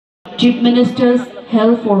Chief Minister's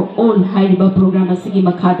Health for All Hairiba Program asigi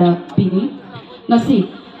makhada piri. Ngasi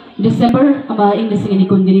December ama English ni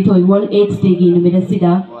kundini thoi World AIDS Day gi numera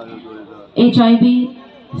sida HIV,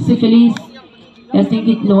 syphilis, testing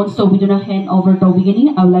kit launched, so we do not hand over to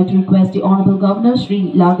beginning. I would like to request the Honorable Governor Sri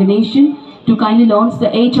Laganation to kindly launch the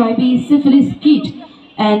HIV syphilis kit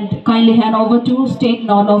and kindly hand over to State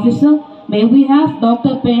Nodal Officer. May we have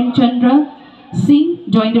Dr. Prem Chandra Singh,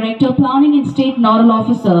 Joint Director Planning and State Nodal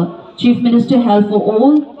Officer, Chief Minister Health for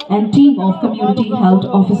All and team of Community Health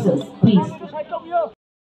Officers. Please.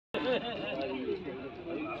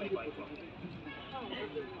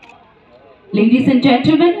 Ladies and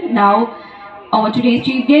gentlemen, now our today's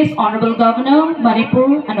chief guest, Honorable Governor,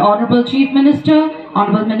 Manipur, and Honorable Chief Minister,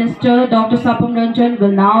 Honorable Minister Dr. Sapam Ranjan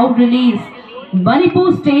will now release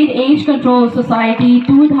Manipur State Age Control Society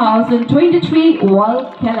 2023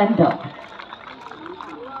 World Calendar.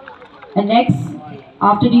 And next,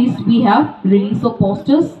 after these, we have release of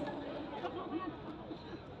posters.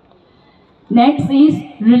 Next is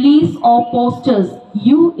release of posters.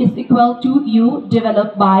 U is equal to U,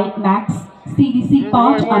 developed by Max CDC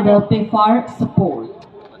part under PEFAR support.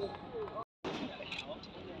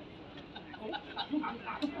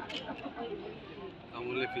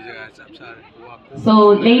 So,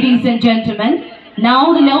 ladies and gentlemen,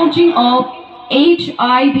 now the launching of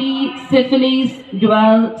HIV syphilis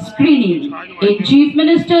dual screening in Chief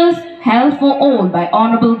Minister's Health for All by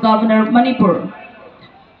Honorable Governor Manipur.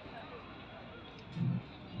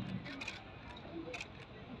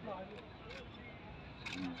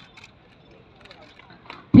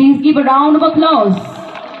 Please give a round of applause.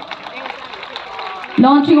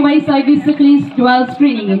 Launching of HIV syphilis dual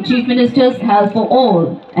screening in Chief Minister's Health for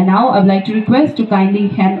All. And now I would like to request to kindly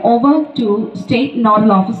hand over to State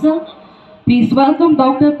Nodal Officer. Please welcome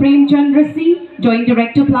Dr. Prem Chandra Singh, Joint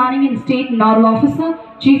Director Planning and State Nodal Officer,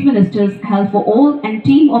 Chief Minister's Health for All and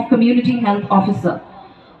team of Community Health Officer.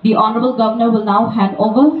 The Honorable Governor will now hand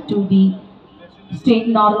over to the State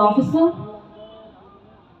Nodal Officer.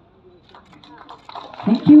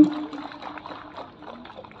 Thank you.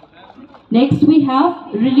 Next we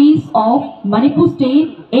have release of Manipur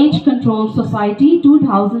State Age Control Society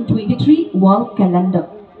 2023 World Calendar.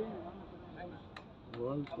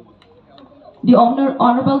 The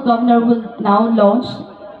Honorable Governor will now launch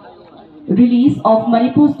release of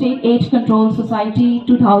Manipur State Age Control Society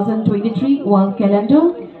 2023 World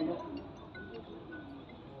Calendar.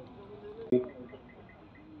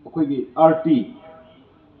 RT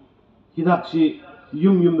Hidaksi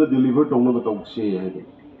yum the deliver to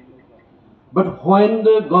but when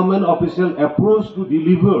the government official approach to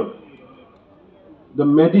deliver the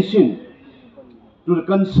medicine to the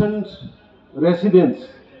concerned residents,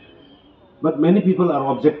 but many people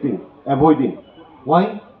are objecting, avoiding.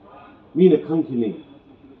 Why? Mean a kankining.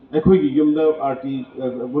 Equity yum the RT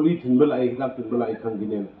bully tinbel I got tinbel I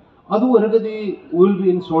kankinen. Otherwise, they will be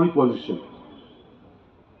in sorry position.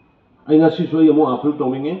 I know she show you more April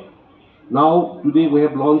Toming. Now, today we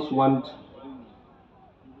have launched one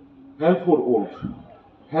Health for All.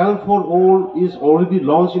 Health for All is already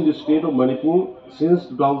launched in the state of Manipur since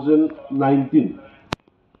 2019.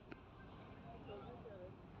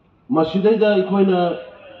 Mashidaida ikoina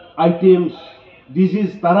items,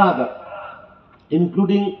 disease tarada,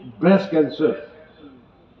 including breast cancer,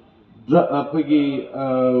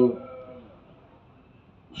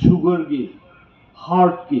 sugar ki,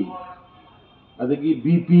 heart ki, adagi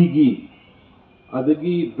BP ki,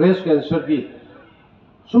 adagi breast cancer ki.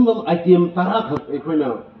 Some of item tarak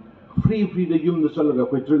equina free the yum the salaga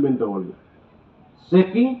for treatment only.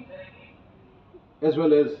 Checking as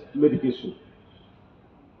well as medication.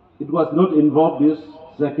 It was not involved this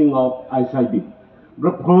checking of HIV.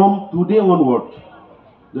 But from today onward,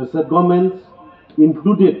 the state government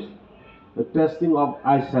included the testing of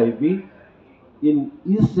HIV in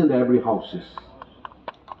each and every houses.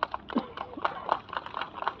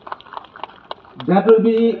 That will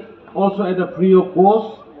be also at a free of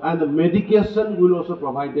cost, and the medication will also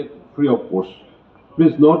provide it free of cost.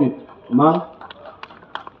 Please note it, ma'am.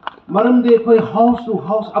 Madam, they pay house to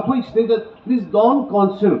house. Apoi state that please don't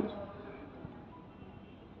consult.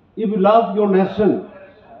 If you love your nation,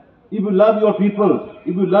 if you love your people,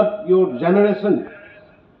 if you love your generation,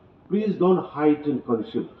 please don't hide and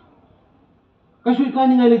consult. Kashui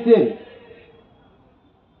kani ngalite.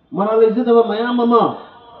 Maralese dawa maya mama.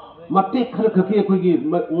 Matek khar khaki akhoi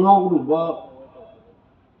ngauruba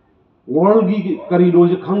world gi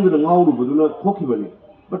karidoje khangna ngauruba duna thokibani.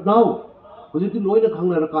 But now hojiti loina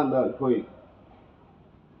khangna rakanda akhoi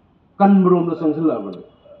kanbrom na sangsala bani.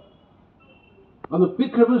 On the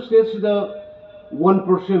peak level stage the 1%,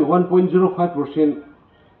 1.05%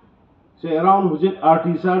 say around hujik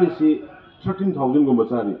RT sari si 13,000 gumba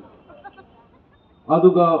sari.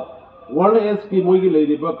 Aduga World AIDS ki moigi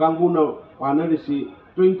lady ba kanguna panari si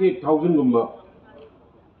 28,000 gumba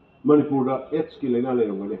Manipur AIDS ki lena le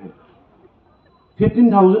ngane hai.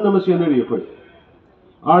 15,000 nama sianari koi.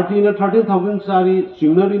 RT na 13,000 sari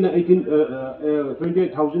signari na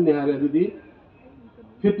 28,000 ne hare didi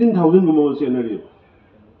 15,000 gumba sianari.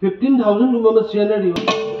 15,000 gumba sianari.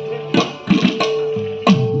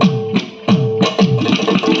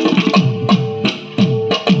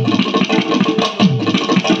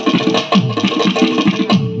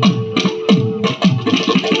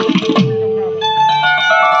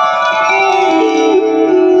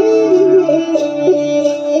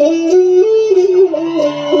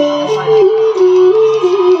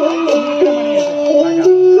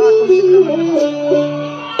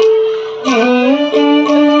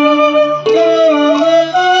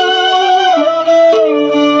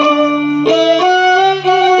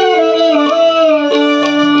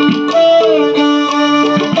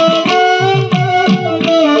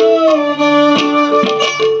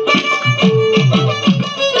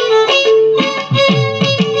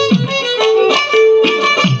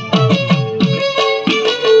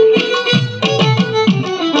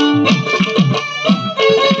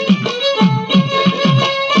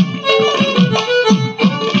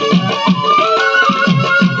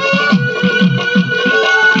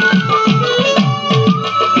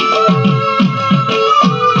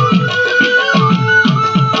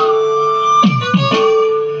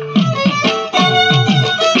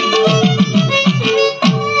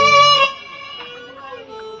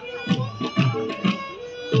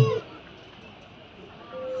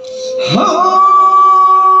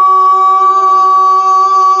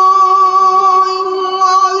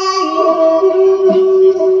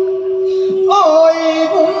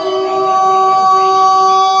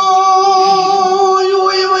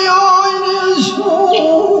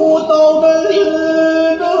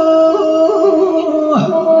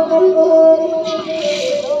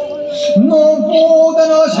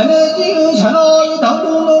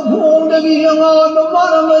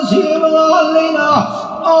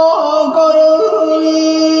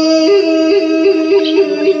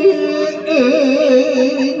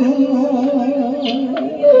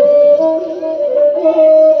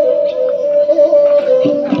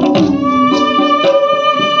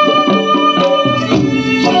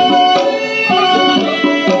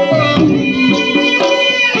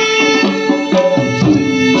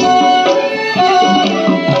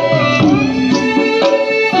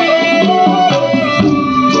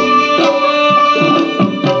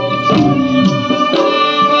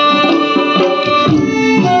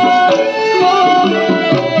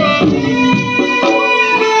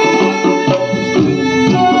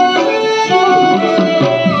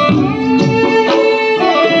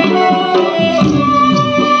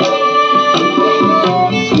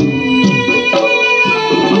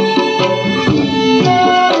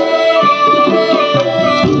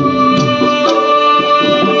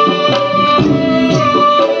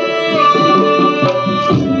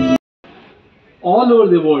 All over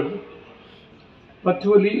the world,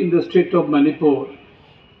 particularly in the state of Manipur,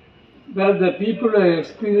 where the people have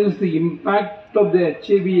experienced the impact of the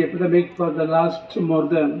HIV epidemic for the last more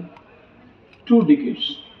than 2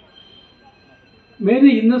 decades.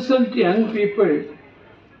 Many innocent young people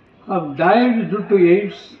have died due to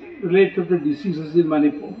AIDS related to diseases in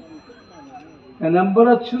Manipur. A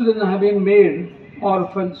number of children have been made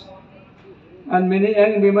orphans and many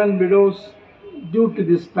young women widows due to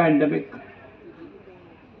this pandemic.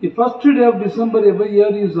 The first day of December every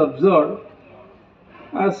year is observed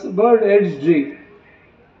as World AIDS Day.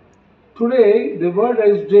 Today, the World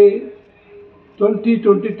AIDS Day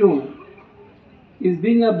 2022 is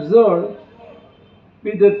being observed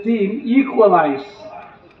with the theme Equalize,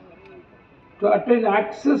 to attain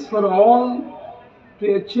access for all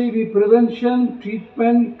to HIV prevention,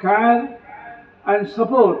 treatment, care and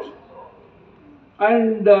support,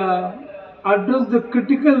 and address the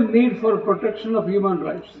critical need for protection of human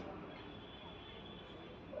rights.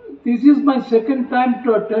 This is my second time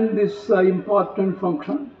to attend this important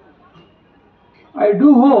function. I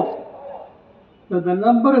do hope that the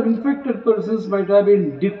number of infected persons might have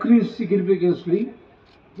been decreased significantly.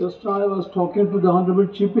 Just now I was talking to the Honorable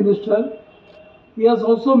Chief Minister. He has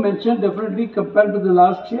also mentioned definitely compared to the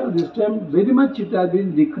last year, this time very much it has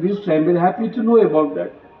been decreased. I am very happy to know about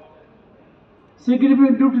that.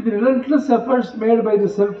 Significant due to the relentless efforts made by the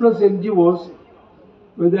selfless NGOs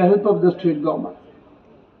with the help of the state government.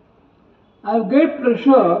 I have great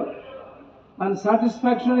pleasure and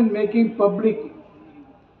satisfaction in making public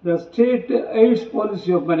the state AIDS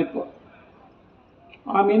policy of Manipur.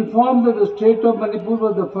 I'm informed that the state of Manipur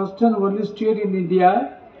was the first and only state in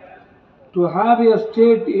India to have a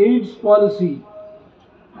state AIDS policy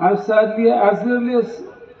as early as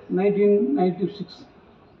 1996.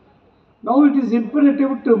 Now it is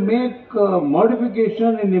imperative to make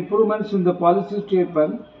modification and improvements in the policy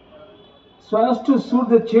statement so as to suit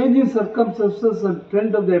the changing circumstances and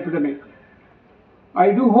trend of the epidemic.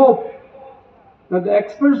 I do hope that the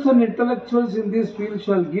experts and intellectuals in this field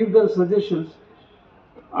shall give their suggestions,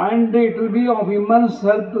 and it will be of immense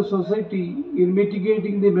help to society in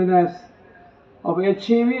mitigating the menace of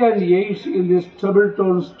HIV and AIDS in this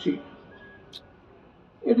trouble-torn state.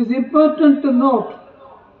 It is important to note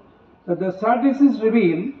that the statistics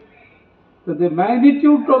reveal that the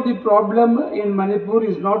magnitude of the problem in Manipur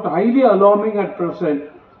is not highly alarming at present,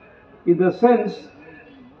 in the sense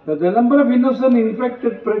that the number of innocent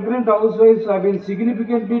infected pregnant housewives have been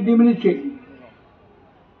significantly diminishing.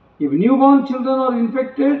 If newborn children are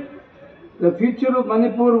infected, the future of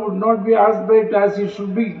Manipur would not be as bright as it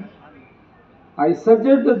should be. I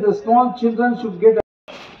suggest that the small children should get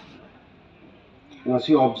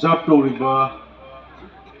ngasi observe tawriba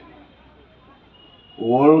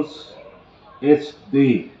World's AIDS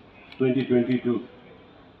Day 2022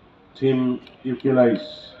 theme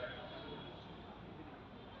utilize.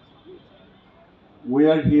 We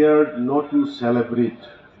are here not to celebrate.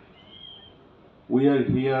 We are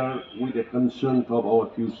here with a concern of our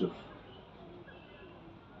future.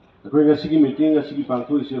 Akoi ngasi ki meeting ngasi ki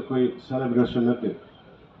pangtho isi akoi celebration nate.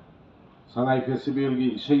 Sangai festival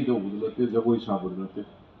ki isai do nate jagoi sabur nate.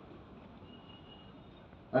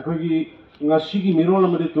 Akoi ki ngasi ki mirol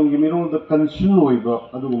amade tung ki mirol the concern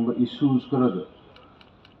oiba adugumba issues karada.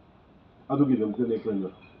 Adugi dam kene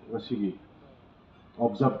kena ngasi ki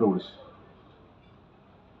observe tawris.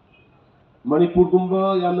 Manipur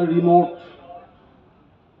gumba yamna remote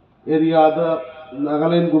area da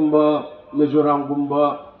Nagaland gumba Mizoram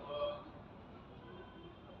gumba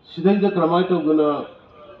sidai da kramai tawgana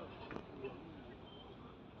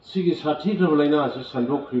sigi sathi travelina ase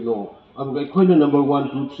sandok khino aduga ikhoina number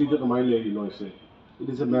 1 2 3 da kamai lei no ase. It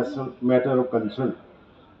is a matter of concern.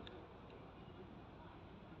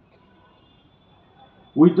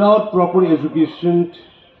 Without proper education,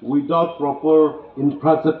 without proper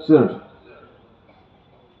infrastructure,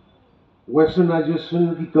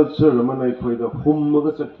 westernization ki culture amana ikhoida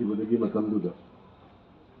hummaga chakhibadagi matamduda.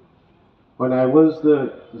 When I was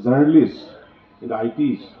the journalist in the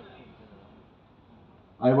ITs,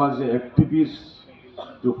 I was an activist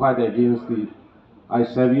to fight against the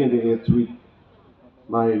HIV and AIDS with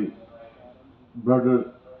my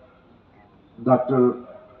brother Dr.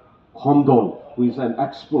 Homdon, who is an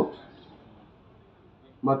expert.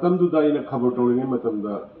 Matamduda ina khabar tawringe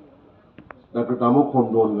matamda Dr. Tamo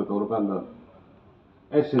Homdon ga tawrakanda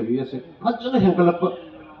SLES fajana henkalakpa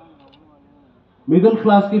middle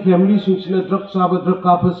class ki family singchina drug saba drug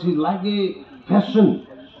kapasi like a fashion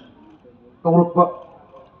tawrakpa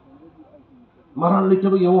maran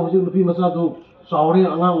litaba yawo hojik nupi macha du saure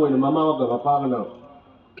angang oina mama ga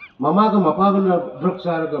mapa ga drug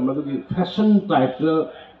sara ga madugi fashion type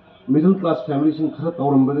middle class family sing khara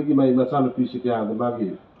tawrambadagi mai macha nupi sikya ga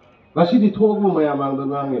magi gasi di thogmo mayamang da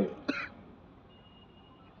ngange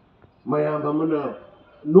mayam amana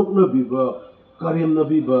nukna biba karimna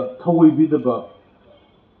biba thawai bidaba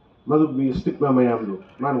madug bi stigma mayam do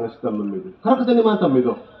man ngastam medu karakatani man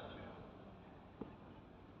tamido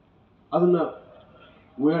aduna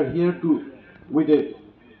we are here to with a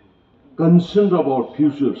concern about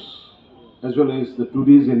futures as well as the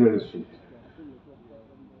today's generation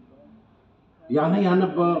yana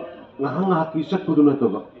ba ngahang haki sakuduna to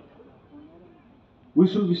ba we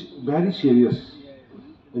should be very serious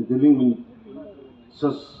in dealing with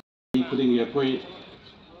such putting a point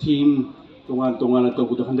team tongan atau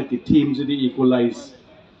butuh hendak team jadi equalize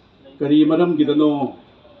kari maram kita no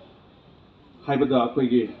hai bada koi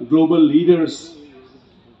ge global leaders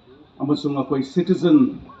amasung koi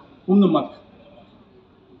citizen umnamak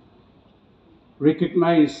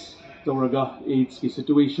recognize tauraga AIDS ki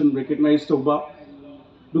situation recognize tauba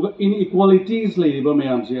duga inequalities leiba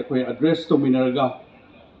mayam je koi address to minaraga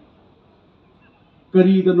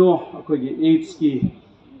kari dano koi ge AIDS ki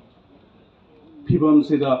Pibam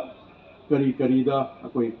Sida Kari da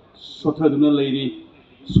Akoi Sothaduna lady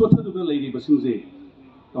Basinze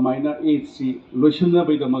Kamaina 8C Loshana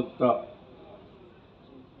by the Makta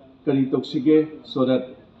Kari Toxige so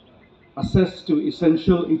that access to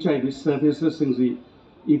essential HIV services Singzi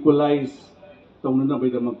equalize Taunana by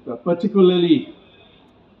the Makta, particularly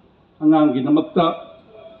Angangi Namakta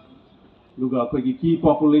Luga Kogi key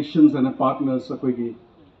populations and partners Akogi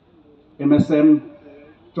MSM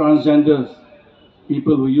transgenders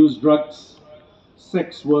people who use drugs,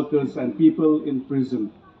 sex workers, and people in prison.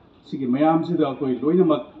 Sige mayam sida akoi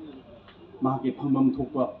loinamak magi phangmam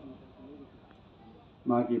thokpa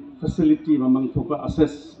magi facility mamang thokpa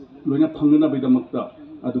access loina phangna bidamakta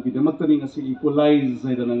adugi damakta ni ngasi equalize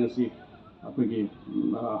haidana ngasi akoi gi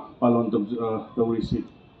palon tawrisi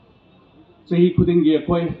sahi khudingi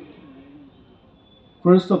akoi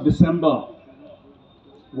 1st of December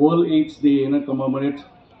World AIDS Day in a commemorate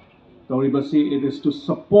Tauribasi. It is to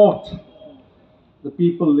support the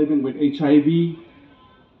people living with HIV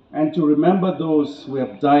and to remember those who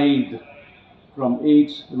have died from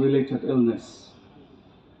AIDS-related illness.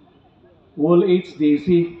 World AIDS Day,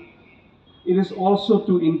 it is also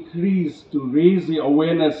to raise the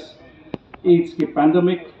awareness AIDS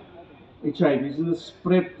pandemic, HIV is in the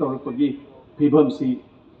spread Pibamsi,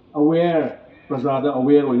 aware, Prasada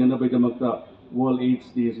aware, or in the World AIDS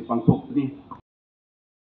Day is